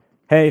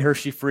Hey,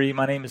 Hershey Free.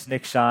 My name is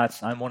Nick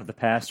Schatz. I'm one of the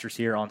pastors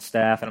here on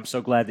staff, and I'm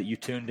so glad that you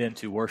tuned in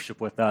to worship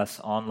with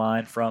us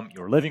online from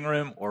your living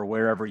room or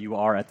wherever you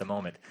are at the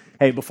moment.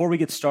 Hey, before we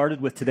get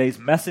started with today's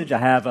message, I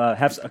have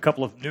a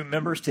couple of new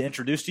members to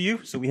introduce to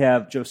you. So we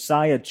have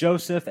Josiah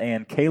Joseph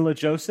and Kayla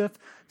Joseph.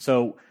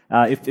 So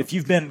if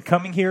you've been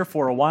coming here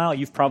for a while,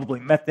 you've probably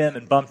met them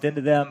and bumped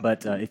into them,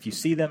 but if you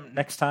see them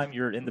next time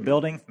you're in the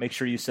building, make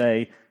sure you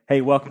say, hey,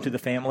 welcome to the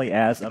family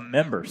as a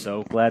member.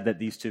 So glad that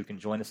these two can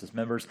join us as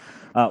members.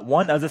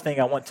 One other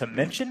thing I want to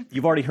mention,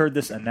 you've already heard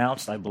this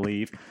announced, I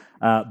believe,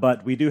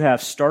 but we do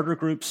have starter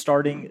groups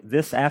starting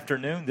this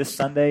afternoon, this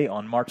Sunday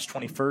on March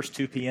 21st,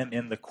 2 p.m.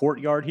 in the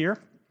courtyard here.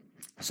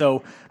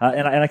 So,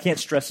 and I can't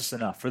stress this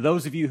enough, for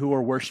those of you who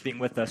are worshiping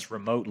with us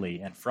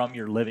remotely and from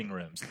your living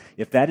rooms,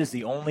 if that is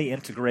the only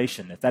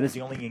integration, if that is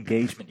the only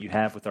engagement you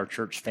have with our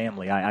church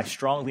family, I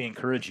strongly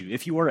encourage you,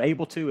 if you are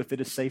able to, if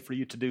it is safe for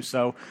you to do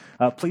so,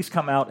 please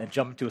come out and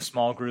jump into a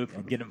small group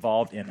and get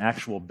involved in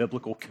actual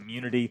biblical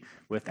community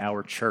with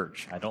our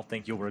church. I don't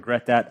think you'll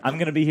regret that. I'm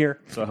going to be here,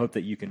 so I hope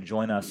that you can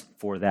join us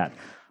for that.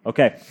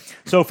 Okay,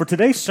 so for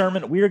today's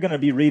sermon, we are going to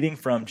be reading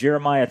from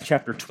Jeremiah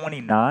chapter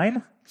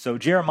 29. So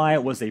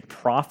Jeremiah was a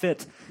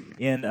prophet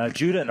in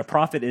Judah, and a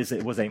prophet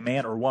was a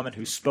man or woman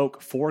who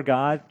spoke for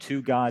God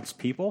to God's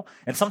people.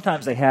 And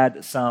sometimes they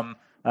had some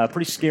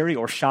pretty scary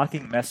or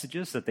shocking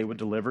messages that they would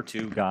deliver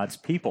to God's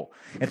people.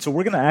 And so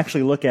we're going to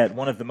actually look at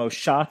one of the most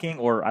shocking,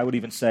 or I would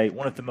even say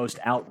one of the most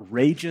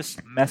outrageous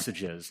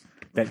messages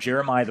that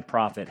Jeremiah the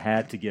prophet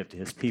had to give to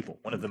his people.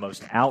 One of the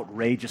most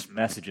outrageous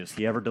messages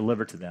he ever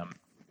delivered to them.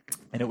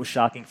 And it was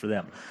shocking for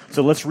them.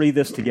 So let's read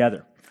this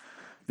together.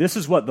 This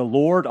is what the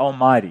Lord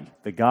Almighty,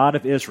 the God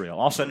of Israel,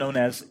 also known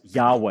as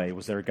Yahweh,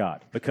 was their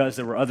God. Because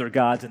there were other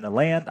gods in the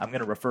land, I'm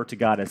going to refer to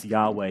God as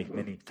Yahweh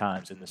many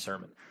times in the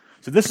sermon.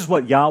 So this is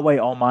what Yahweh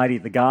Almighty,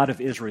 the God of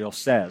Israel,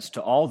 says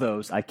to all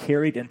those I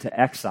carried into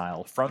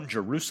exile from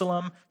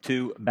Jerusalem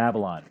to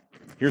Babylon.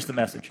 Here's the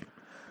message.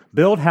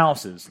 Build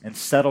houses and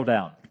settle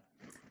down.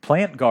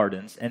 Plant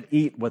gardens and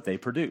eat what they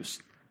produce.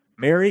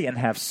 Marry and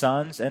have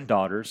sons and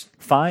daughters.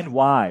 Find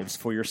wives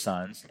for your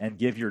sons and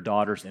give your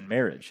daughters in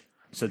marriage,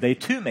 so they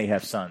too may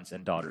have sons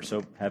and daughters.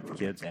 So have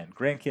kids and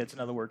grandkids, in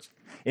other words.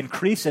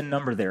 Increase in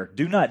number there.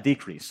 Do not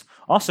decrease.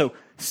 Also,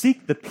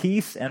 seek the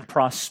peace and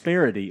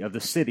prosperity of the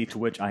city to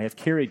which I have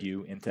carried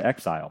you into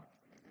exile.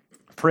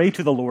 Pray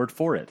to the Lord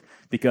for it,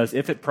 because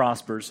if it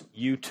prospers,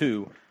 you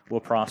too will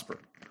prosper.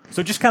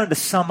 So just kind of to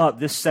sum up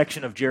this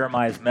section of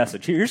Jeremiah's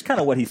message, here's kind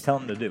of what he's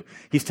telling them to do.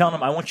 He's telling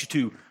them, I want you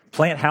to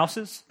plant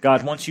houses.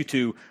 God wants you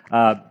to,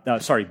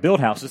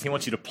 build houses. He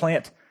wants you to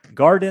plant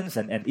gardens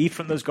and eat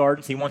from those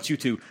gardens. He wants you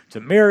to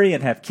marry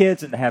and have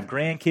kids and to have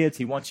grandkids.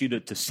 He wants you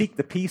to seek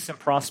the peace and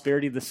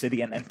prosperity of the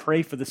city and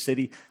pray for the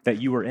city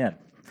that you are in.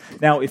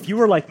 Now, if you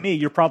were like me,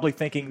 you're probably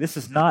thinking, this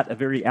is not a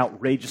very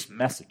outrageous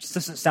message. This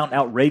doesn't sound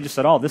outrageous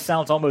at all. This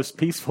sounds almost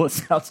peaceful.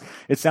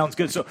 It sounds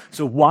good.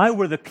 So why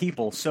were the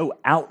people so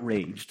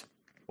outraged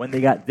when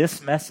they got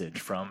this message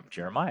from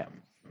Jeremiah?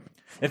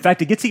 In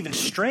fact, it gets even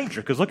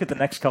stranger, because look at the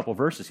next couple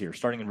verses here,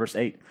 starting in verse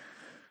 8.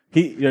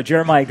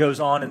 Jeremiah goes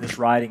on in this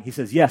writing. He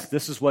says, yes,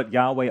 this is what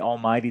Yahweh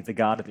Almighty, the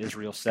God of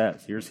Israel,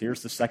 says.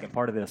 Here's the second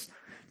part of this.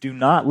 Do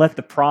not let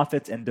the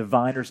prophets and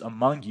diviners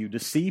among you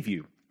deceive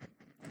you.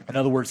 In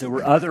other words, there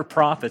were other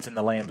prophets in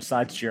the land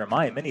besides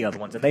Jeremiah, many other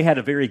ones, and they had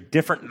a very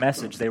different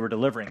message they were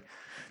delivering.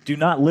 Do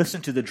not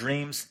listen to the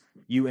dreams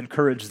you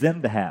encourage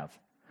them to have.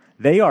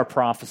 They are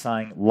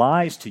prophesying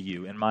lies to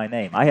you in my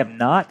name. I have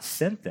not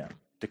sent them,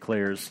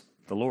 declares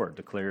the Lord,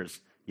 declares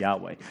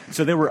Yahweh.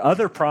 So there were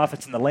other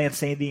prophets in the land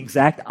saying the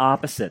exact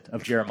opposite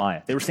of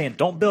Jeremiah. They were saying,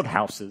 don't build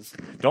houses,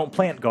 don't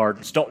plant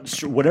gardens,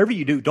 whatever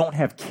you do, don't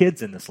have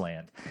kids in this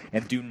land,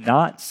 and do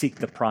not seek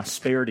the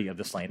prosperity of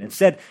this land.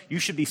 Instead, you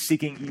should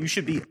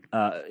be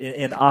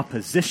in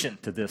opposition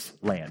to this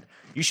land.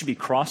 You should be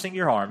crossing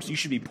your arms. You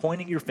should be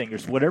pointing your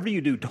fingers. Whatever you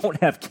do, don't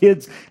have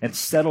kids and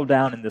settle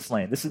down in this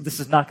land. This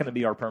is not going to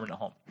be our permanent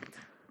home.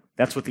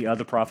 That's what the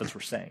other prophets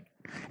were saying.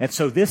 And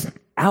so this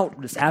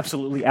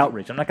absolutely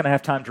outrage. I'm not going to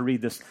have time to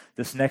read this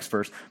next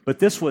verse, but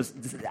this was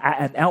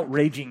an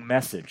outraging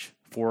message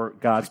for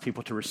God's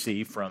people to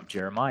receive from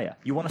Jeremiah.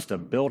 You want us to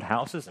build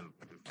houses and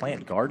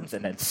plant gardens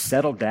and then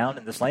settle down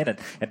in this land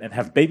and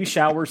have baby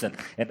showers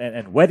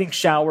and wedding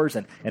showers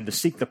and to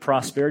seek the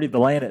prosperity of the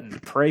land and to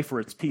pray for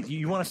its peace.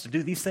 You want us to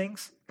do these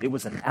things? It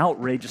was an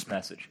outrageous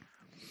message.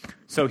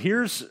 So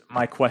here's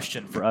my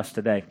question for us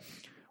today.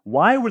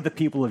 Why were the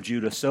people of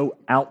Judah so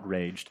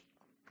outraged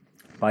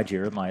by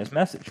Jeremiah's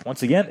message?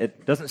 Once again,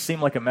 it doesn't seem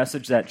like a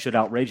message that should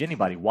outrage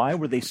anybody. Why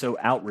were they so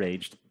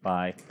outraged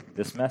by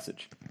this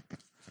message?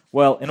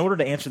 Well, in order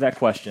to answer that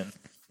question,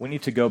 we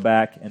need to go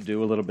back and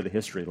do a little bit of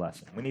history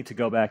lesson. We need to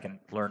go back and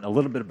learn a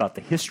little bit about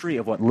the history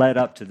of what led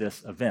up to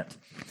this event.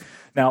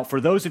 Now, for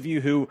those of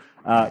you who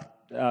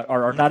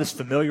are not as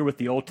familiar with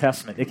the Old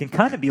Testament, it can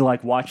kind of be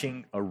like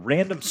watching a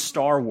random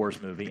Star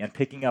Wars movie and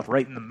picking up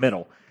right in the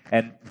middle.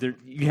 And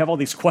you have all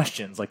these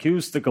questions, like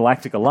who's the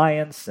Galactic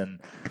Alliance, and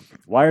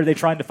why are they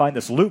trying to find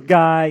this Luke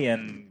guy,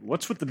 and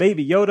what's with the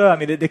baby Yoda? I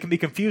mean, it can be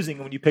confusing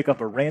when you pick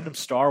up a random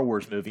Star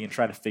Wars movie and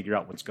try to figure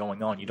out what's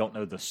going on. You don't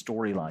know the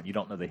storyline. You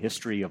don't know the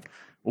history of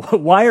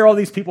why are all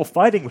these people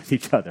fighting with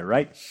each other,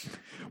 right?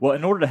 Well,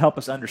 in order to help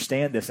us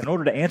understand this, in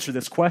order to answer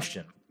this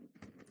question,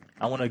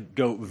 I want to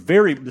go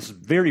very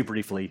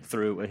briefly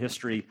through a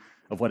history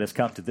of what has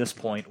come to this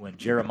point when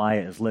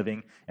Jeremiah is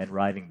living and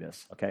writing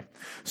this, okay?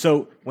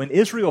 So when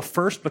Israel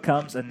first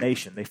becomes a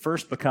nation, they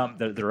first become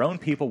their own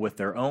people with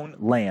their own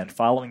land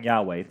following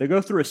Yahweh, they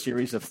go through a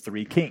series of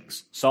 3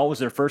 kings. Saul was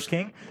their first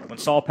king. When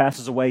Saul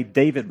passes away,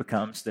 David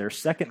becomes their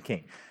second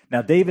king.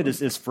 Now, David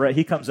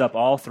he comes up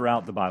all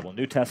throughout the Bible,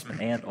 New Testament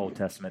and Old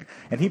Testament,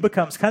 and he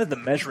becomes kind of the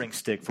measuring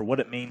stick for what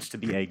it means to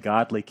be a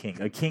godly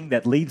king, a king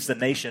that leads the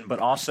nation, but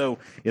also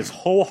is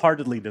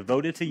wholeheartedly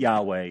devoted to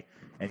Yahweh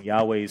and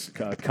Yahweh's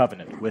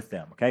covenant with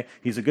them, okay?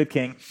 He's a good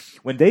king.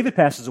 When David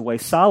passes away,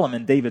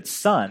 Solomon, David's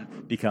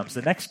son, becomes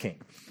the next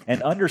king.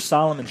 And under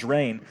Solomon's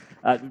reign,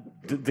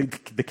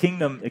 the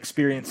kingdom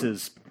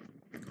experiences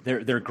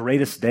their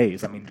greatest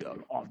days. I mean,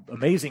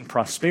 amazing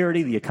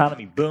prosperity. The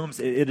economy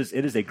booms. It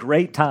is a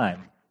great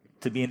time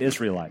to be an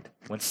Israelite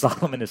when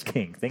Solomon is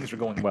king. Things are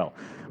going well.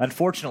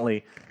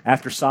 Unfortunately,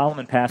 after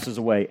Solomon passes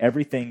away,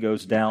 everything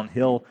goes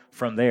downhill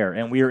from there.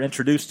 And we are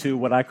introduced to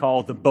what I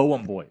call the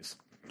Boam boys.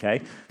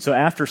 Okay, so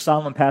after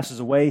Solomon passes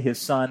away, his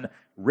son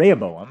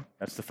Rehoboam,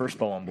 that's the first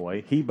Boam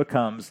boy, he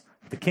becomes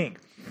the king.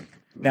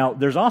 Now,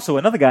 there's also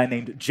another guy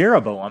named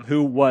Jeroboam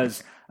who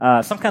was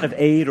some kind of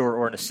aide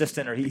or an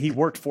assistant, or he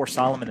worked for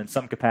Solomon in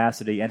some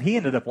capacity, and he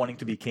ended up wanting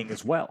to be king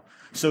as well.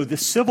 So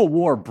this civil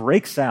war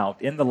breaks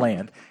out in the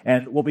land,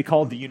 and what we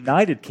call the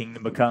United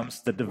Kingdom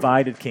becomes the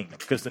divided kingdom,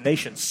 because the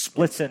nation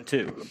splits in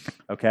two.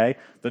 Okay,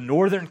 the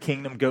northern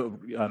kingdom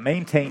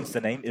maintains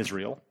the name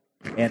Israel,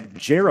 and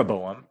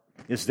Jeroboam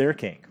is their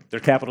king. Their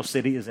capital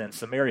city is in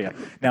Samaria.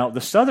 Now, the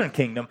southern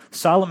kingdom,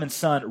 Solomon's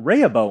son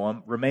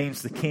Rehoboam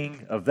remains the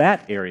king of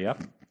that area,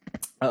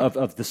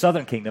 of the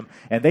southern kingdom,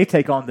 and they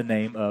take on the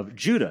name of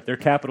Judah. Their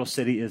capital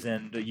city is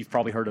you've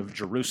probably heard of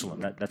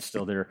Jerusalem. That's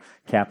still their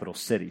capital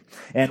city.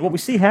 And what we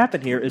see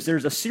happen here is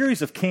there's a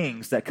series of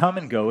kings that come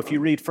and go. If you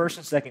read 1st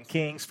and 2nd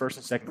Kings,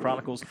 1st and 2nd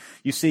Chronicles,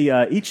 you see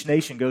each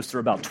nation goes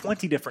through about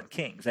 20 different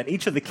kings, and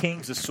each of the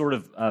kings is sort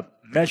of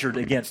measured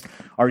against,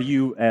 are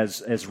you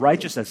as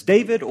righteous as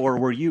David, or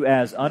were you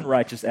as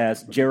unrighteous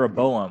as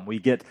Jeroboam? We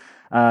get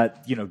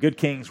good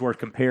kings were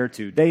compared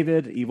to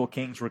David. Evil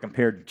kings were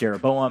compared to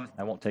Jeroboam.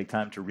 I won't take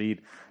time to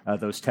read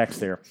those texts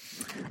there.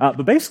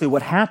 But basically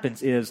what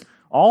happens is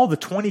all the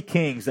 20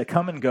 kings that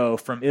come and go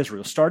from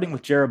Israel, starting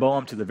with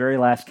Jeroboam to the very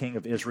last king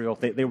of Israel,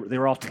 they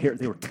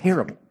were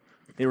terrible.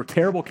 They were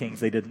terrible kings.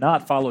 They did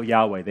not follow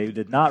Yahweh. They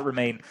did not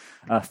remain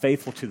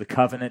faithful to the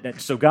covenant. And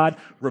so God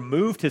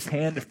removed his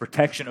hand of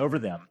protection over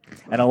them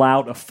and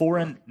allowed a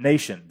foreign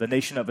nation, the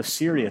nation of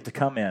Assyria, to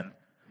come in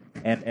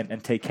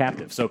and take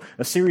captive. So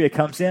Assyria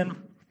comes in,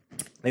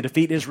 they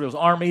defeat Israel's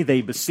army,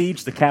 they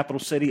besiege the capital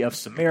city of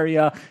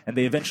Samaria, and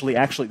they eventually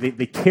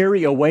they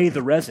carry away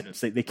the residents.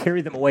 They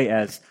carry them away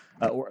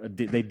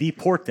they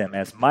deport them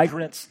as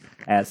migrants,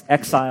 as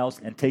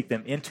exiles, and take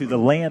them into the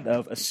land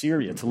of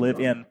Assyria to live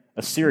in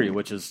Assyria,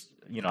 which is,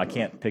 I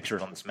can't picture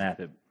it on this map.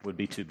 It would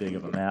be too big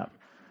of a map.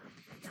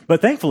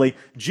 But thankfully,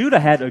 Judah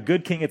had a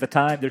good king at the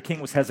time. Their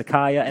king was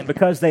Hezekiah, and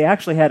because they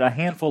actually had a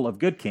handful of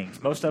good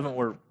kings, most of them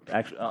were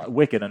actually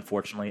wicked,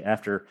 unfortunately,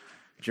 after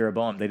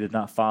Jeroboam. They did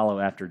not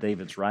follow after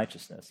David's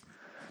righteousness.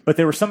 But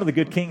there were some of the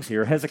good kings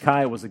here.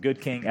 Hezekiah was a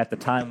good king at the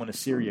time when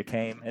Assyria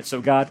came, and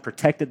so God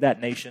protected that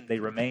nation. They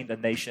remained a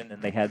nation,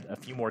 and they had a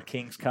few more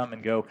kings come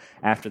and go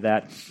after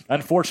that.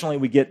 Unfortunately,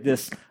 we get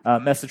this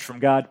message from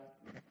God.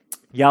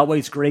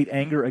 Yahweh's great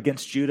anger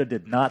against Judah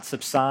did not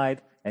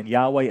subside, and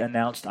Yahweh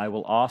announced, I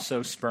will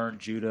also spurn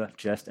Judah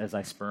just as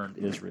I spurned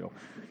Israel.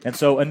 And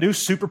so a new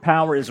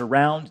superpower is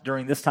around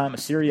during this time.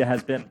 Assyria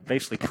has been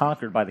basically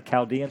conquered by the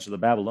Chaldeans, or the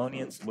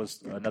Babylonians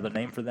was another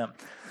name for them.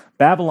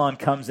 Babylon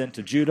comes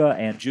into Judah,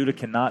 and Judah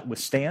cannot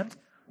withstand.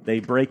 They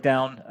break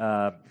down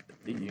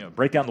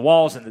the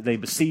walls, and they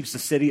besiege the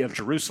city of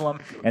Jerusalem,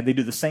 and they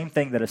do the same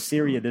thing that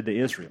Assyria did to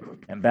Israel.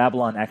 And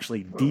Babylon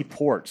actually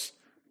deports.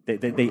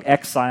 They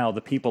exile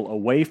the people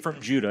away from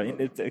Judah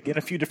in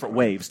a few different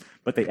waves,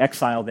 but they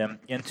exile them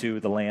into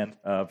the land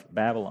of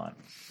Babylon.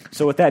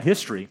 So with that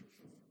history,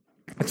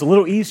 it's a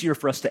little easier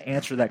for us to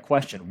answer that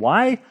question.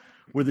 Why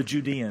were the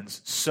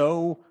Judeans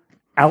so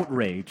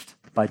outraged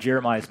by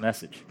Jeremiah's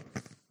message?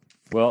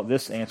 Well,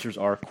 this answers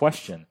our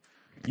question.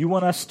 You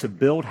want us to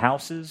build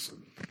houses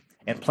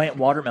and plant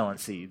watermelon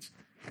seeds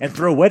and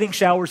throw wedding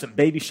showers and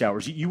baby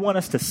showers. You want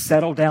us to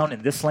settle down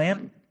in this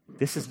land?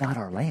 This is not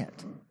our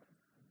land.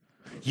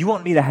 You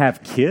want me to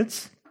have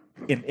kids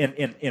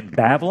in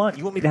Babylon?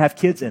 You want me to have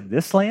kids in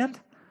this land?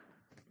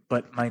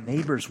 But my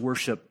neighbors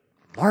worship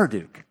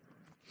Marduk.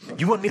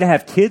 You want me to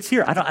have kids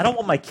here? I don't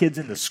want my kids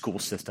in the school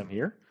system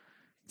here.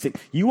 See,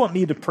 you want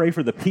me to pray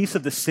for the peace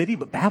of the city,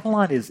 but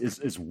Babylon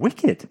is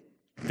wicked.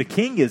 The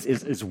king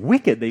is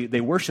wicked.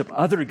 They worship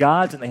other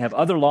gods and they have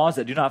other laws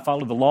that do not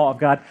follow the law of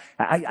God.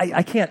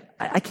 I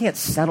can't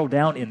settle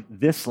down in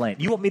this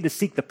land. You want me to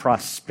seek the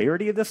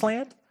prosperity of this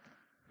land?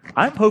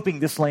 I'm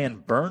hoping this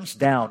land burns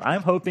down.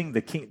 I'm hoping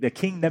the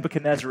king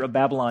Nebuchadnezzar of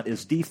Babylon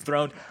is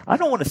dethroned. I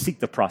don't want to seek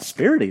the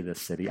prosperity of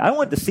this city. I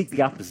want to seek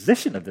the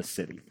opposition of this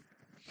city.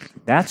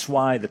 That's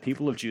why the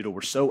people of Judah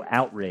were so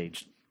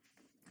outraged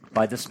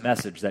by this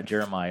message that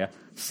Jeremiah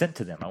sent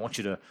to them. I want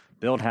you to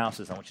build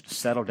houses. I want you to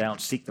settle down,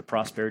 seek the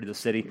prosperity of the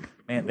city.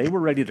 Man, they were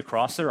ready to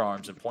cross their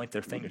arms and point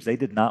their fingers. They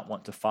did not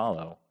want to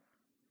follow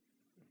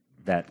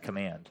that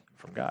command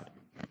from God.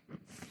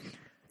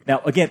 Now,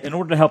 again, in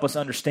order to help us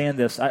understand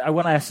this, I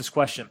want to ask this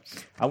question.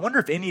 I wonder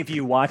if any of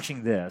you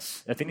watching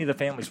this, if any of the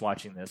families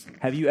watching this,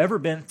 have you ever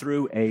been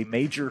through a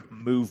major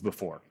move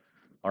before?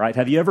 All right,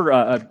 have you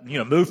ever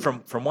moved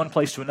from one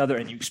place to another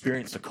and you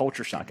experienced a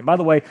culture shock? And by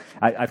the way,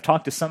 I've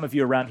talked to some of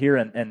you around here,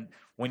 and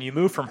when you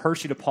move from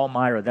Hershey to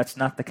Palmyra, that's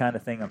not the kind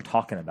of thing I'm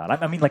talking about.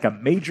 I mean like a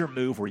major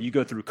move where you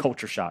go through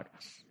culture shock.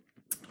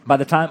 By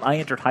the time I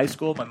entered high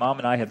school, my mom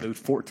and I have moved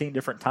 14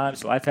 different times,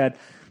 so I've had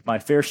my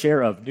fair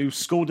share of new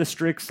school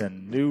districts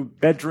and new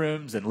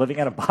bedrooms and living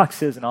out of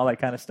boxes and all that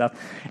kind of stuff.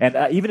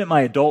 And even in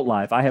my adult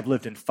life, I have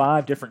lived in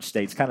 5 different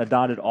states, kind of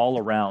dotted all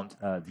around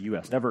the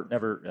U.S.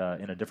 Never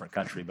in a different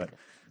country, but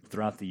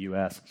throughout the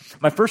U.S.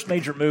 My first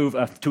major move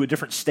to a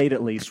different state,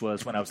 at least,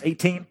 was when I was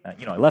 18.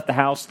 I left the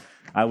house.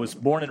 I was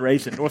born and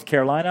raised in North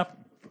Carolina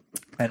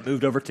and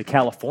moved over to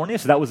California.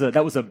 So that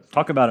was a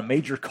talk about a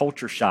major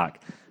culture shock.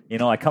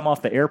 I come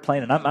off the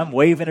airplane and I'm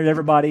waving at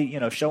everybody,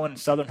 showing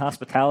Southern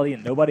hospitality,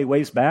 and nobody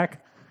waves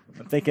back.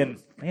 I'm thinking,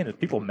 man, are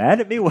people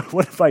mad at me?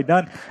 What have I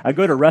done? I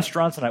go to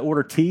restaurants and I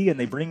order tea, and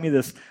they bring me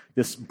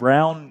this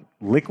brown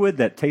liquid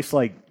that tastes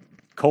like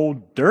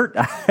cold dirt.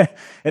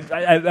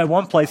 At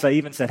one place, I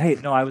even said, hey,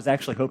 no, I was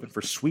actually hoping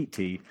for sweet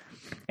tea.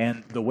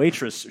 And the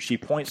waitress, she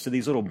points to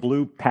these little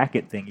blue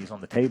packet thingies on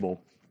the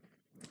table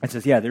and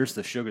says, yeah, there's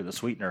the sugar, the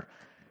sweetener.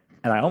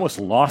 And I almost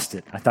lost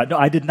it. I thought, no,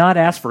 I did not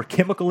ask for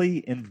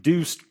chemically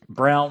induced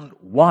brown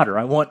water.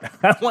 I want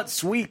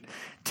sweet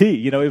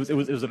tea. It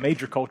was a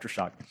major culture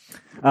shock.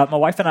 My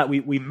wife and I,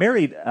 we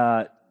married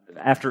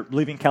after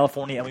leaving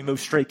California, and we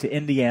moved straight to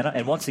Indiana.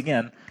 And once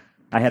again,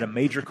 I had a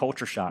major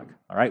culture shock.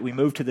 All right, we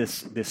moved to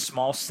this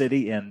small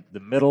city in the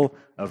middle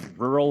of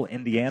rural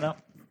Indiana,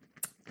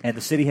 and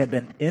the city had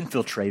been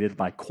infiltrated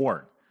by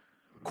corn.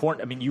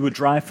 Corn, I mean, you would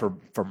drive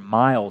for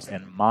miles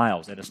and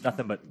miles, and it's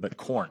nothing but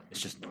corn.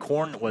 It's just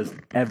corn was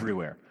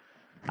everywhere.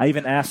 I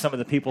even asked some of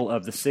the people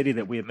of the city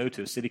that we had moved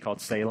to, a city called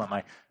Salem,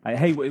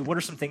 hey, what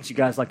are some things you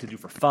guys like to do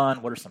for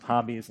fun? What are some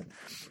hobbies?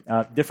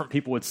 And different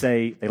people would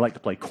say they like to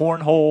play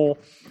cornhole.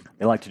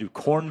 They like to do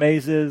corn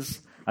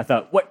mazes. I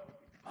thought, what?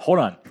 Hold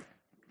on.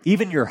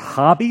 Even your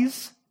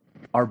hobbies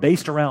are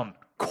based around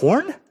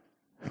corn?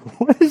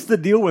 What is the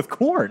deal with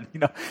corn?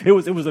 It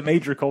was a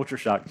major culture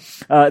shock.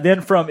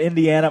 Then from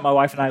Indiana, my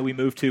wife and I, we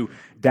moved to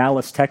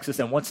Dallas, Texas,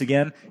 and once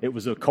again, it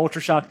was a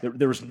culture shock.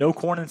 There was no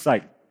corn in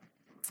sight.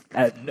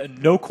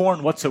 No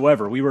corn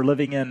whatsoever. We were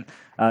living in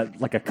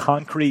like a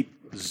concrete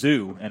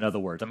zoo, in other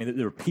words. I mean,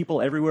 there were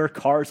people everywhere,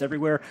 cars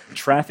everywhere.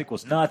 Traffic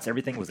was nuts.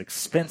 Everything was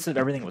expensive.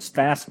 Everything was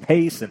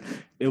fast-paced, and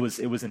it was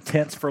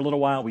intense for a little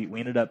while. We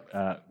ended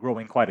up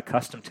growing quite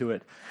accustomed to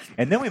it.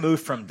 And then we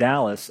moved from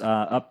Dallas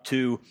up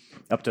to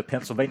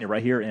Pennsylvania,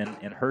 right here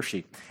in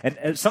Hershey.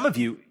 And some of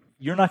you,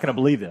 you're not going to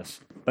believe this,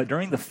 but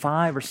during the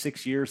 5 or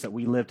 6 years that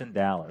we lived in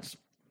Dallas,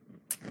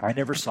 I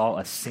never saw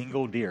a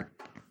single deer.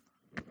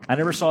 I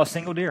never saw a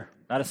single deer,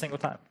 not a single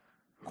time.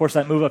 Of course,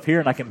 I move up here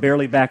and I can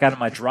barely back out of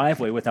my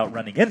driveway without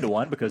running into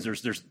one because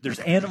there's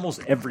animals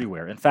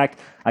everywhere. In fact,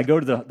 I go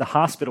to the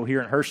hospital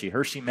here in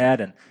Hershey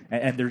Med,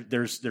 and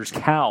there's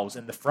cows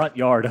in the front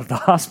yard of the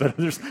hospital.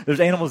 There's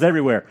animals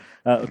everywhere.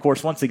 Of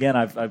course, once again,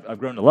 I've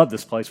grown to love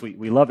this place.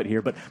 We love it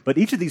here. But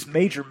each of these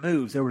major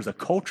moves, there was a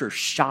culture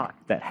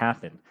shock that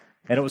happened,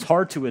 and it was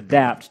hard to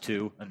adapt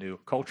to a new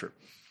culture.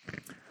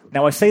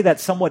 Now, I say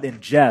that somewhat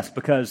in jest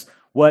because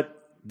what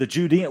the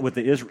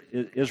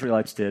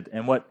Israelites did,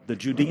 and what the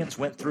Judeans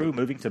went through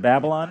moving to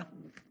Babylon,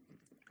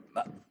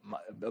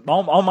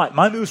 all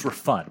my moves were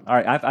fun. All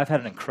right, I've had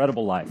an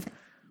incredible life.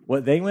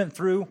 What they went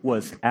through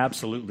was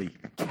absolutely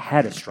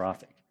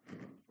catastrophic.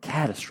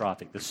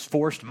 This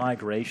forced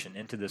migration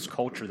into this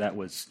culture that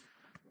was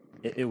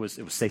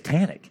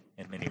satanic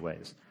in many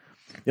ways.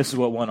 This is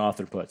what one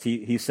author puts.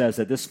 He says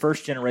that this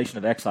first generation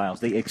of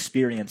exiles, they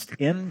experienced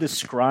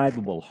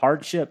indescribable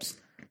hardships,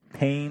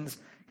 pains,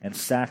 and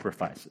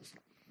sacrifices.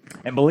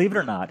 And believe it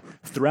or not,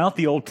 throughout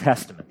the Old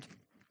Testament,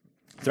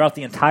 throughout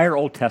the entire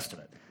Old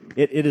Testament,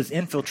 it is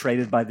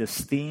infiltrated by this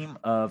theme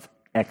of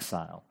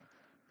exile.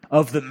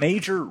 Of the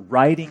major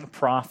writing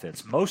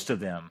prophets, most of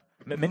them,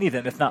 many of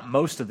them, if not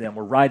most of them,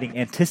 were writing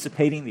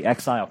anticipating the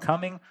exile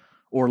coming,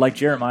 or like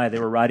Jeremiah, they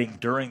were writing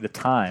during the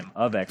time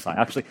of exile.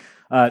 Actually,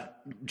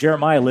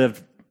 Jeremiah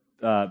lived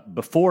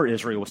before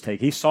Israel was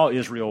taken. He saw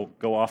Israel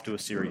go off to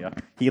Assyria.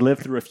 He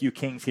lived through a few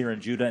kings here in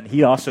Judah, and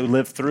he also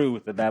lived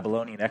through the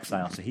Babylonian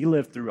exile. So he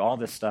lived through all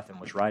this stuff and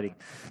was writing.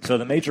 So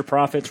the major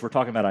prophets, we're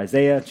talking about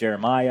Isaiah,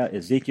 Jeremiah,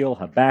 Ezekiel,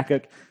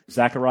 Habakkuk,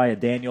 Zechariah,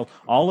 Daniel,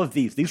 all of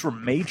these were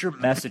major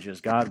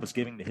messages God was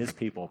giving to his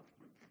people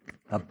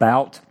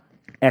about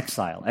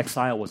exile.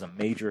 Exile was a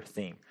major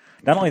theme.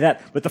 Not only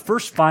that, but the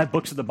first 5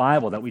 books of the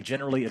Bible that we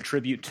generally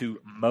attribute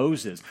to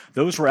Moses,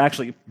 those were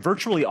actually,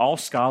 virtually all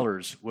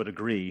scholars would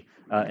agree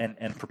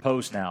and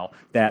propose now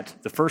that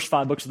the first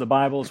 5 books of the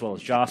Bible, as well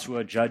as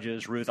Joshua,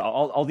 Judges, Ruth,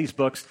 all these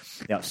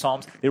books,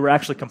 Psalms, they were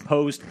actually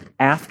composed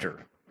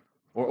after,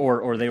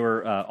 or they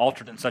were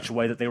altered in such a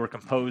way that they were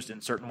composed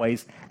in certain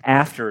ways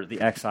after the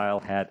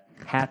exile had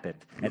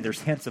happened. And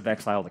there's hints of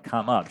exile that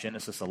come up.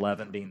 Genesis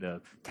 11 being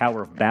the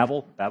Tower of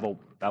Babel.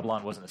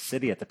 Babylon wasn't a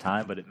city at the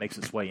time, but it makes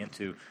its way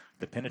into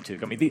the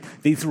Pentateuch. I mean,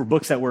 these were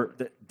books that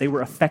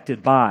were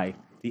affected by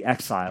the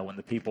exile when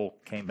the people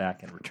came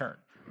back and returned.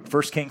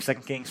 First Kings,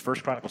 Second Kings,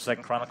 First Chronicles,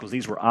 Second Chronicles,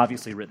 these were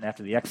obviously written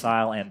after the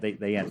exile, and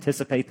they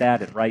anticipate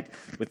that and write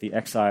with the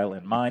exile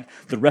in mind.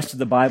 The rest of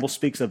the Bible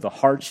speaks of the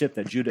hardship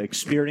that Judah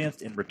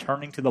experienced in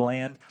returning to the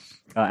land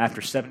after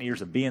 70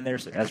 years of being there,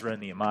 so Ezra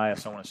and Nehemiah,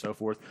 so on and so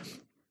forth.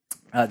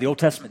 The Old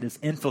Testament is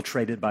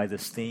infiltrated by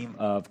this theme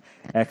of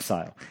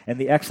exile. And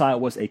the exile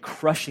was a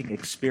crushing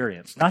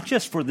experience, not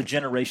just for the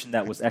generation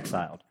that was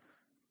exiled,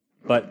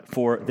 but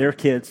for their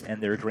kids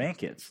and their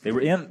grandkids. They were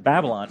in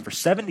Babylon for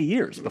 70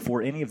 years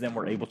before any of them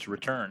were able to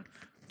return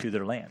to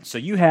their land. So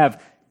you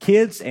have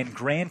kids and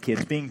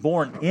grandkids being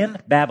born in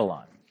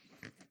Babylon,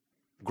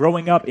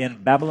 growing up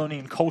in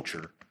Babylonian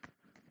culture,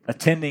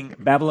 attending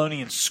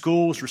Babylonian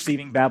schools,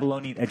 receiving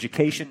Babylonian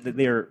education, that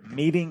they're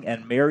meeting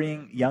and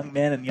marrying young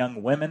men and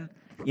young women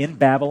in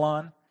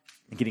Babylon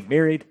and getting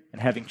married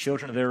and having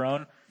children of their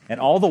own. And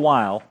all the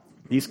while,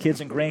 these kids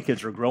and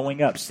grandkids are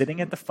growing up,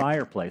 sitting at the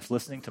fireplace,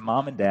 listening to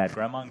mom and dad,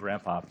 grandma and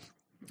grandpa,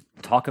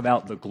 talk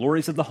about the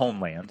glories of the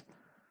homeland.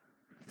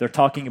 They're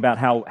talking about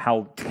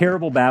how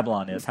terrible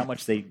Babylon is, how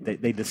much they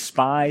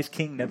despise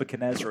King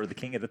Nebuchadnezzar, or the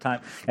king at the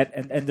time.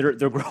 And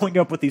they're growing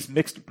up with these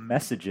mixed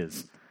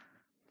messages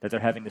that they're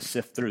having to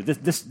sift through.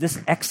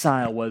 This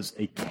exile was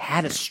a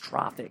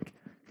catastrophic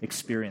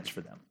experience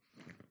for them.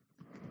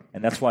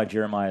 And that's why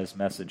Jeremiah's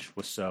message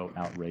was so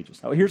outrageous.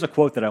 Oh, here's a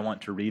quote that I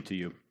want to read to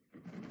you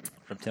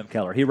from Tim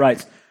Keller. He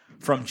writes,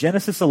 "From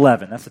Genesis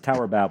 11, that's the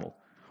Tower of Babel,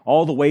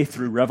 all the way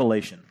through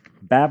Revelation,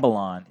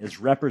 Babylon is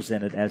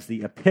represented as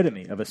the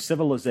epitome of a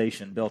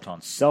civilization built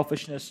on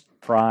selfishness,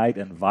 pride,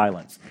 and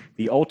violence,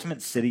 the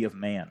ultimate city of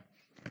man.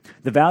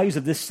 The values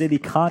of this city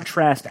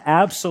contrast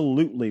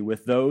absolutely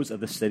with those of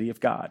the city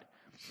of God.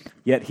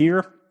 Yet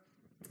here,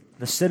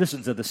 the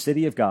citizens of the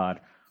city of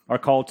God are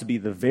called to be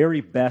the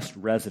very best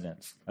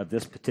residents of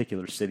this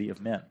particular city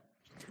of men.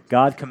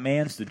 God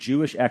commands the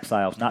Jewish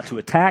exiles not to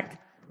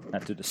attack,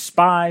 not to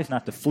despise,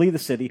 not to flee the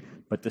city,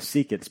 but to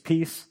seek its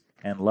peace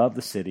and love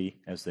the city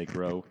as they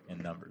grow in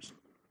numbers."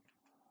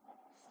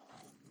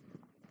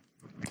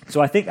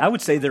 So I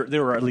would say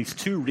there are at least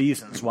 2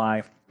 reasons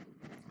why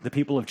the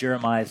people of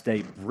Jeremiah's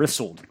day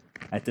bristled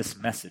at this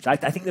message. I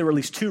think there were at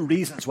least 2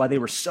 reasons why they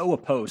were so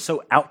opposed,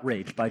 so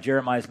outraged by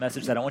Jeremiah's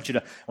message that I want you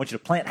to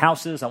plant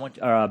houses.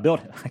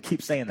 Build. I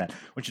keep saying that. I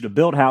want you to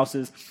build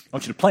houses. I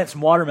want you to plant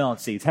some watermelon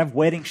seeds, have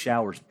wedding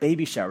showers,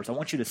 baby showers. I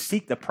want you to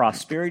seek the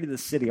prosperity of the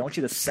city. I want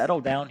you to settle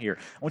down here.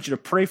 I want you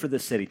to pray for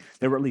this city.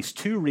 There were at least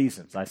 2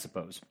 reasons, I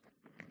suppose,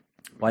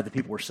 why the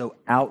people were so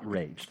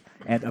outraged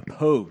and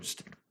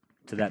opposed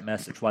to that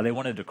message, why they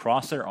wanted to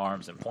cross their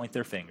arms and point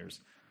their fingers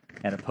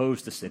and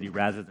oppose the city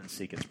rather than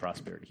seek its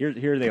prosperity.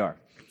 Here they are.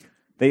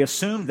 They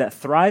assumed that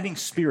thriving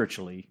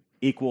spiritually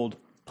equaled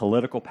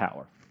political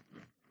power.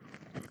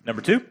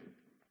 Number 2,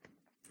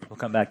 we'll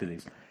come back to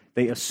these.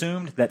 They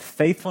assumed that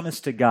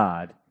faithfulness to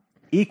God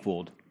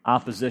equaled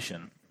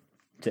opposition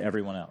to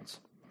everyone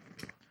else.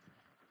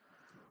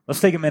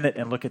 Let's take a minute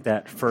and look at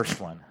that first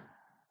one.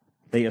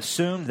 They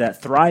assumed that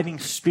thriving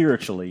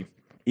spiritually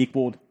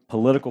equaled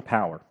political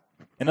power.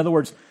 In other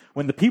words,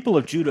 when the people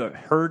of Judah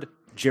heard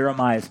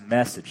Jeremiah's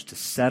message to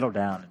settle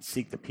down and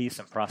seek the peace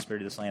and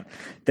prosperity of this land,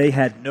 they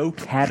had no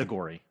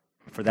category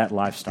for that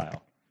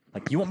lifestyle.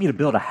 Like, you want me to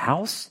build a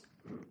house?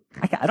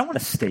 I don't want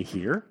to stay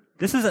here.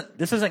 This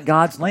isn't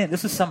God's land.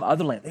 This is some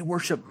other land. They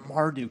worship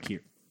Marduk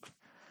here.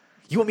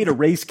 You want me to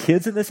raise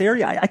kids in this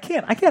area? I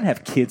can't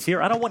have kids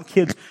here. I don't want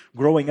kids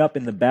growing up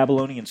in the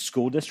Babylonian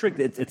school district.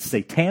 It's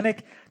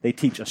satanic. They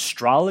teach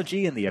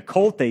astrology and the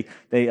occult.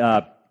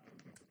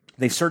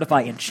 They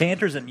certify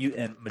enchanters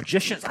and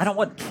magicians. I don't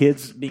want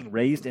kids being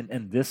raised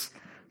in this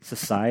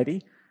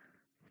society.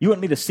 You want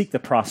me to seek the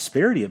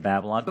prosperity of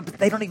Babylon, but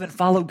they don't even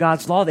follow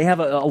God's law. They have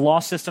a law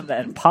system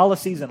and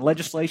policies and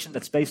legislation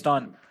that's based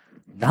on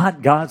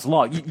not God's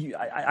law.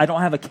 I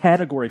don't have a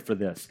category for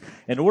this.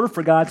 In order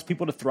for God's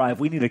people to thrive,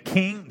 we need a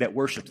king that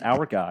worships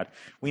our God.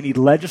 We need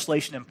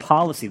legislation and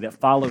policy that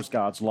follows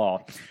God's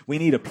law. We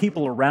need a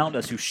people around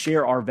us who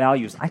share our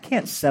values. I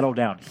can't settle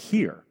down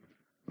here.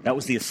 That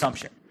was the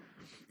assumption.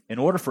 In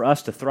order for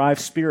us to thrive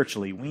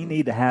spiritually, we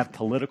need to have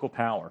political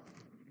power.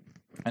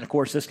 And of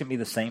course, this can be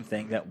the same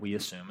thing that we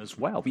assume as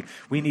well.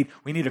 We need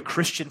a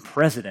Christian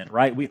president,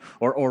 right?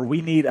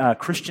 We need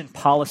Christian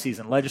policies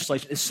and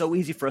legislation. It's so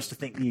easy for us to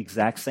think the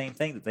exact same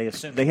thing that they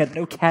assumed. They had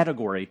no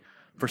category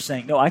for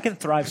saying, no, I can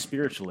thrive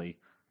spiritually,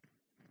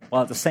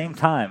 while at the same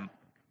time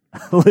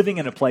living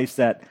in a place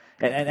that,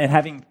 and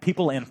having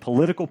people in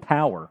political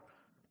power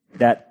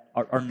that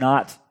are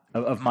not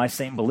of my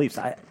same beliefs.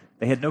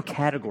 They had no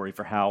category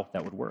for how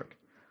that would work.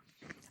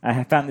 I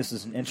have found this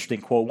as an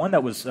interesting quote, one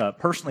that was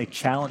personally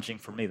challenging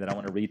for me that I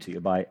want to read to you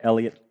by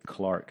Elliot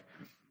Clark.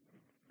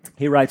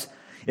 He writes,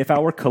 if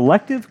our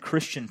collective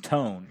Christian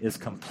tone is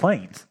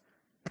complaint,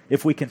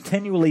 if we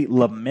continually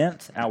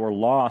lament our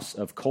loss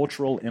of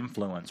cultural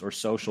influence or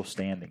social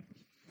standing,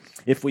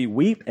 if we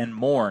weep and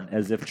mourn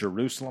as if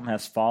Jerusalem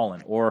has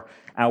fallen or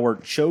our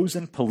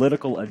chosen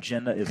political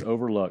agenda is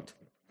overlooked,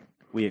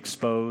 we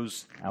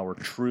expose our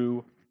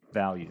true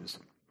values.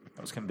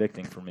 That was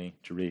convicting for me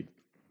to read.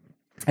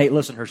 Hey,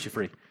 listen, Hershey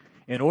Free.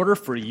 In order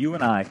for you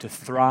and I to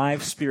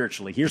thrive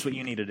spiritually, here's what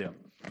you need to do.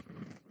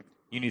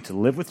 You need to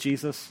live with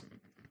Jesus,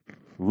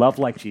 love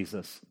like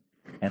Jesus,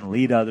 and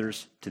lead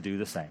others to do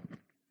the same.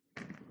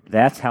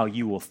 That's how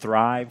you will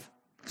thrive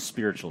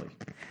spiritually.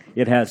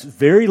 It has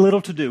very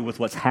little to do with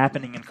what's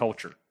happening in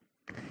culture.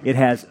 It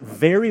has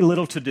very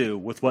little to do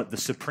with what the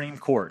Supreme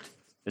Court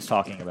is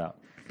talking about.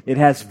 It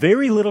has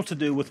very little to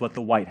do with what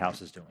the White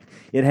House is doing.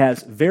 It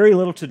has very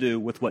little to do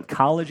with what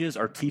colleges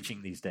are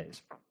teaching these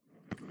days.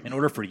 In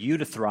order for you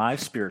to thrive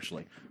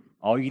spiritually,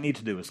 all you need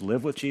to do is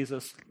live with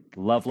Jesus,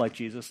 love like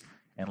Jesus,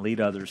 and lead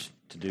others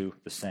to do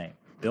the same.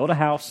 Build a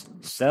house,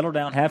 settle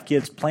down, have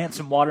kids, plant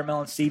some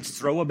watermelon seeds,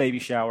 throw a baby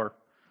shower.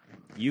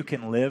 You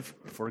can live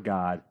for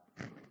God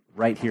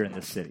right here in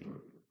this city.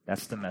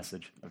 That's the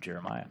message of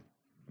Jeremiah.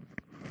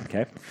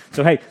 Okay?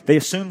 So, hey, they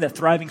assumed that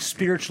thriving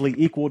spiritually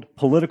equaled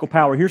political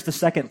power. Here's the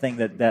second thing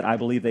that I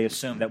believe they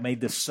assumed that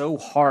made this so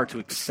hard to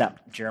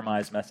accept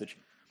Jeremiah's message.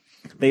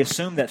 They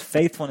assumed that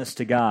faithfulness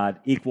to God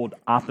equaled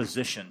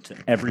opposition to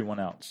everyone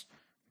else.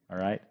 All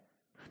right?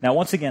 Now,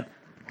 once again,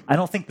 I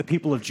don't think the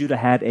people of Judah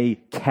had a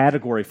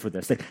category for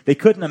this. They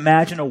couldn't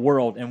imagine a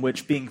world in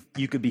which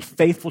you could be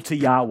faithful to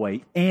Yahweh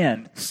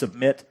and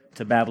submit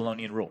to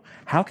Babylonian rule.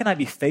 How can I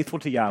be faithful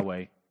to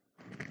Yahweh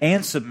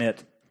and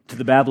submit to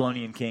the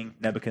Babylonian king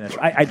Nebuchadnezzar?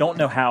 I don't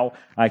know how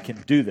I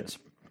can do this.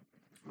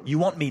 You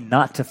want me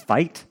not to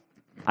fight?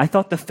 I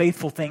thought the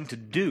faithful thing to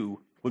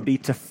do would be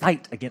to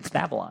fight against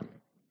Babylon.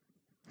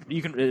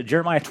 You can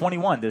Jeremiah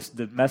 21,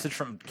 the message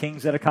from King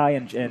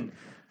Zedekiah, and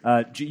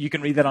you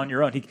can read that on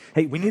your own.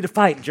 Hey, we need to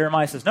fight. And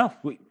Jeremiah says, no,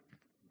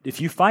 if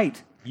you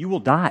fight, you will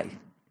die.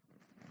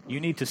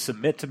 You need to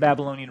submit to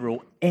Babylonian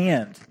rule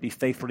and be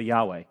faithful to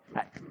Yahweh.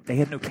 They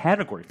had no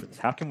category for this.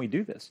 How can we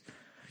do this?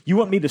 You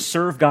want me to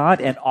serve God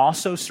and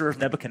also serve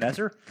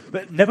Nebuchadnezzar?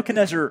 But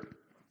Nebuchadnezzar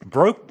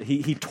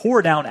he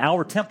tore down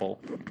our temple,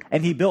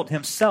 and he built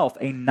himself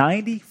a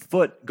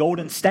 90-foot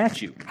golden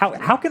statue.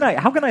 How can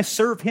I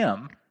serve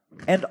him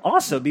and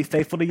also be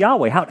faithful to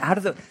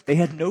Yahweh? They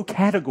had no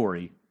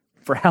category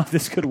for how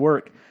this could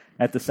work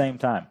at the same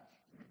time.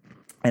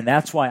 And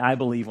that's why I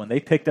believe when they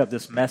picked up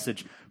this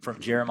message from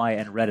Jeremiah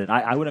and read it,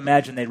 I would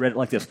imagine they read it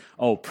like this.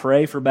 Oh,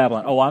 pray for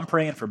Babylon. Oh, I'm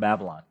praying for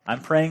Babylon.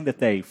 I'm praying that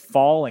they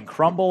fall and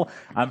crumble.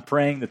 I'm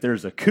praying that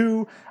there's a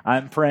coup.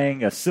 I'm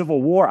praying a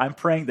civil war. I'm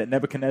praying that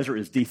Nebuchadnezzar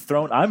is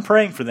dethroned. I'm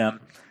praying for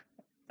them.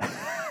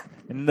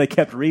 And they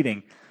kept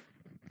reading.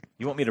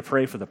 You want me to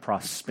pray for the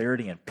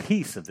prosperity and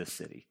peace of this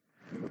city?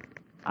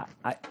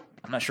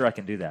 I'm not sure I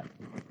can do that.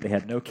 They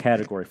had no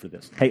category for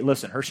this. Hey,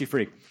 listen, Hershey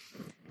Free.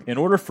 In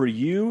order for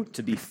you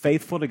to be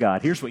faithful to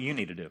God, here's what you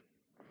need to do.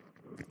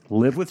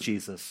 Live with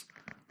Jesus,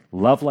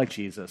 love like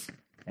Jesus,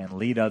 and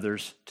lead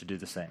others to do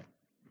the same.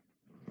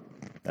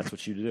 That's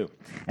what you do.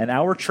 And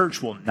our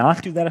church will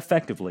not do that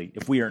effectively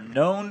if we are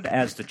known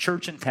as the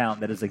church in town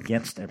that is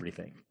against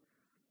everything.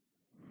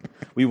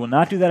 We will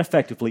not do that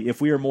effectively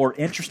if we are more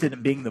interested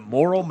in being the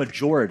moral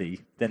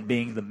majority than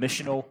being the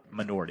missional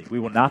minority. We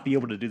will not be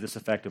able to do this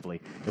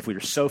effectively if we are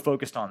so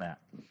focused on that.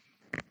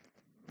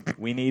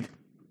 We need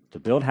to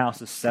build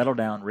houses, settle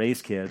down,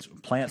 raise kids,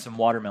 plant some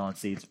watermelon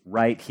seeds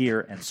right here,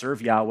 and serve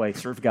Yahweh,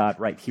 serve God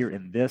right here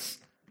in this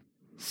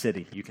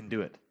city. You can do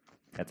it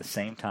at the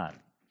same time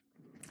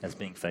as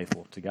being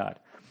faithful to God.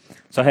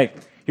 So, hey,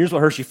 here's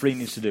what Hershey Free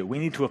needs to do. We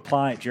need to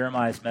apply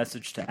Jeremiah's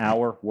message to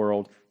our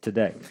world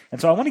today.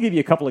 And so I want to give you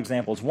a couple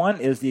examples.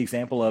 One is the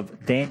example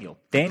of Daniel.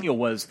 Daniel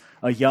was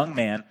a young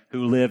man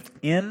who lived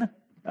in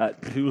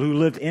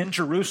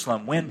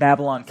Jerusalem when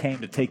Babylon came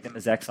to take them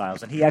as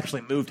exiles, and he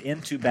actually moved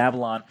into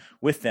Babylon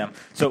with them.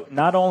 So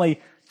not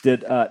only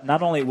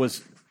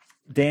was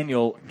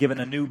Daniel given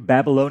a new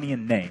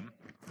Babylonian name,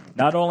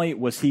 not only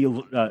was he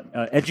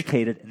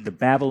educated in the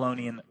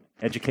Babylonian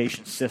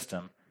education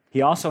system,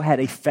 he also had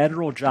a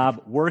federal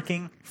job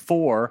working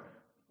for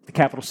the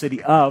capital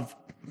city of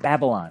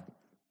Babylon.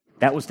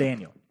 That was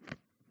Daniel.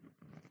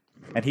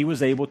 And he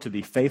was able to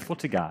be faithful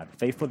to God,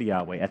 faithful to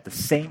Yahweh, at the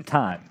same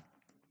time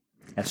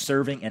as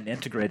serving and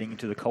integrating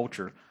into the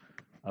culture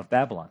of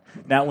Babylon.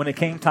 Now, when it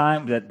came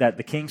time that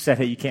the king said,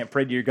 hey, you can't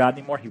pray to your God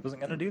anymore, he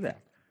wasn't going to do that.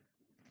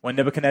 When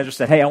Nebuchadnezzar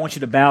said, hey, I want you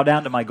to bow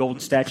down to my golden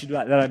statue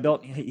that I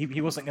built, he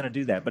wasn't going to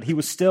do that. But he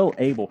was still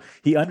able.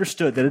 He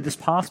understood that it is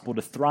possible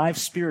to thrive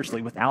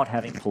spiritually without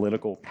having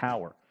political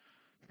power,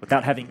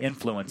 without having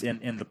influence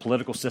in the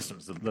political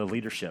systems, the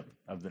leadership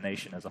of the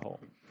nation as a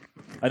whole.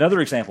 Another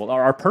example,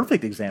 our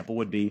perfect example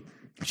would be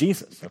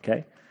Jesus,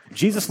 okay?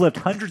 Jesus lived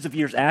hundreds of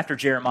years after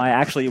Jeremiah.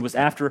 Actually, it was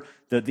after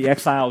the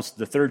exiles,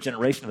 the third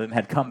generation of them,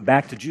 had come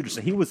back to Judah.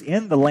 So he was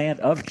in the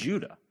land of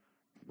Judah,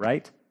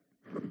 right?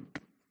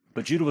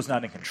 But Judah was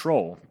not in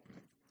control.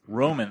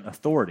 Roman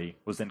authority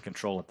was in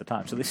control at the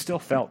time. So they still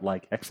felt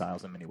like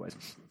exiles in many ways.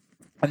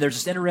 And there's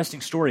this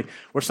interesting story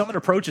where someone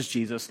approaches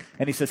Jesus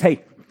and he says,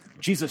 hey,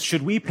 Jesus,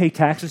 should we pay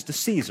taxes to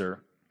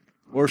Caesar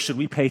or should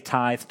we pay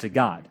tithe to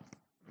God?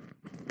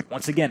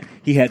 Once again,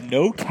 he had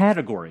no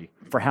category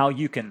for how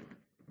you can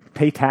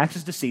pay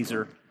taxes to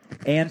Caesar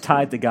and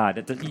tithe to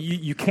God.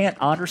 You can't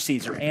honor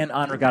Caesar and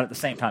honor God at the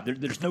same time.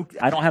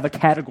 I don't have a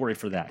category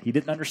for that. He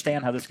didn't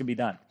understand how this could be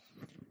done.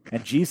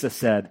 And Jesus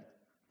said,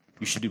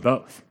 you should do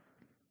both.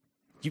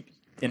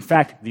 In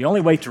fact, the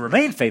only way to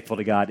remain faithful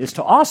to God is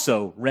to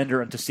also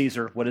render unto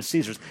Caesar what is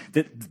Caesar's.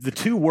 The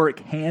two work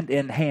hand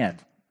in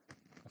hand.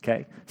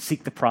 Okay?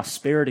 Seek the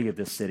prosperity of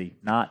this city,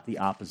 not the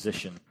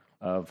opposition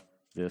of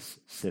this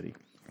city.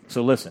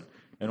 So listen,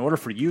 in order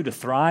for you to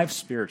thrive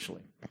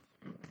spiritually,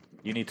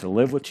 you need to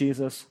live with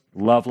Jesus,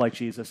 love like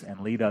Jesus, and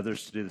lead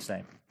others to do the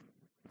same.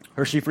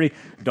 Hershey-Free,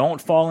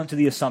 don't fall into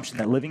the assumption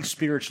that living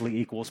spiritually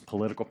equals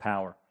political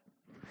power.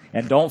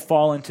 And don't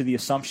fall into the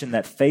assumption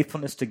that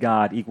faithfulness to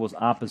God equals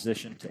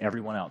opposition to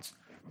everyone else.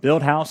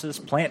 Build houses,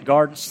 plant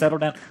gardens, settle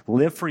down,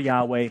 live for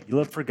Yahweh,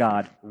 live for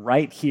God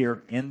right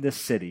here in this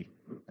city,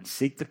 and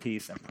seek the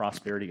peace and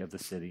prosperity of the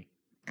city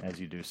as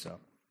you do so.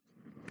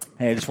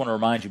 Hey, I just want to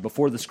remind you,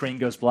 before the screen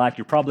goes black,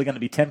 you're probably going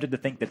to be tempted to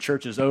think that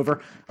church is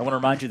over. I want to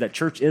remind you that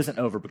church isn't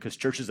over because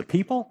church is a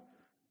people,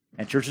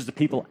 and church is the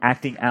people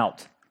acting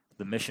out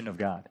the mission of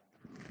God.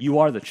 You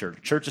are the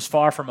church. Church is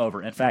far from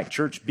over. In fact,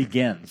 church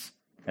begins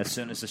as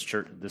soon as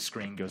the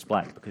screen goes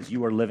black because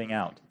you are living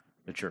out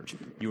the church.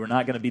 You are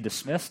not going to be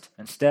dismissed.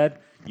 Instead,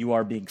 you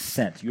are being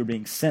sent. You are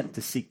being sent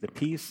to seek the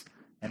peace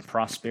and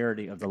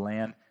prosperity of the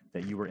land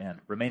that you were in,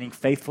 remaining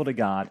faithful to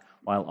God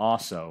while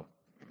also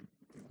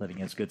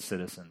living as good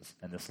citizens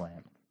in this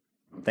land.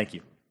 Thank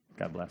you.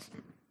 God bless.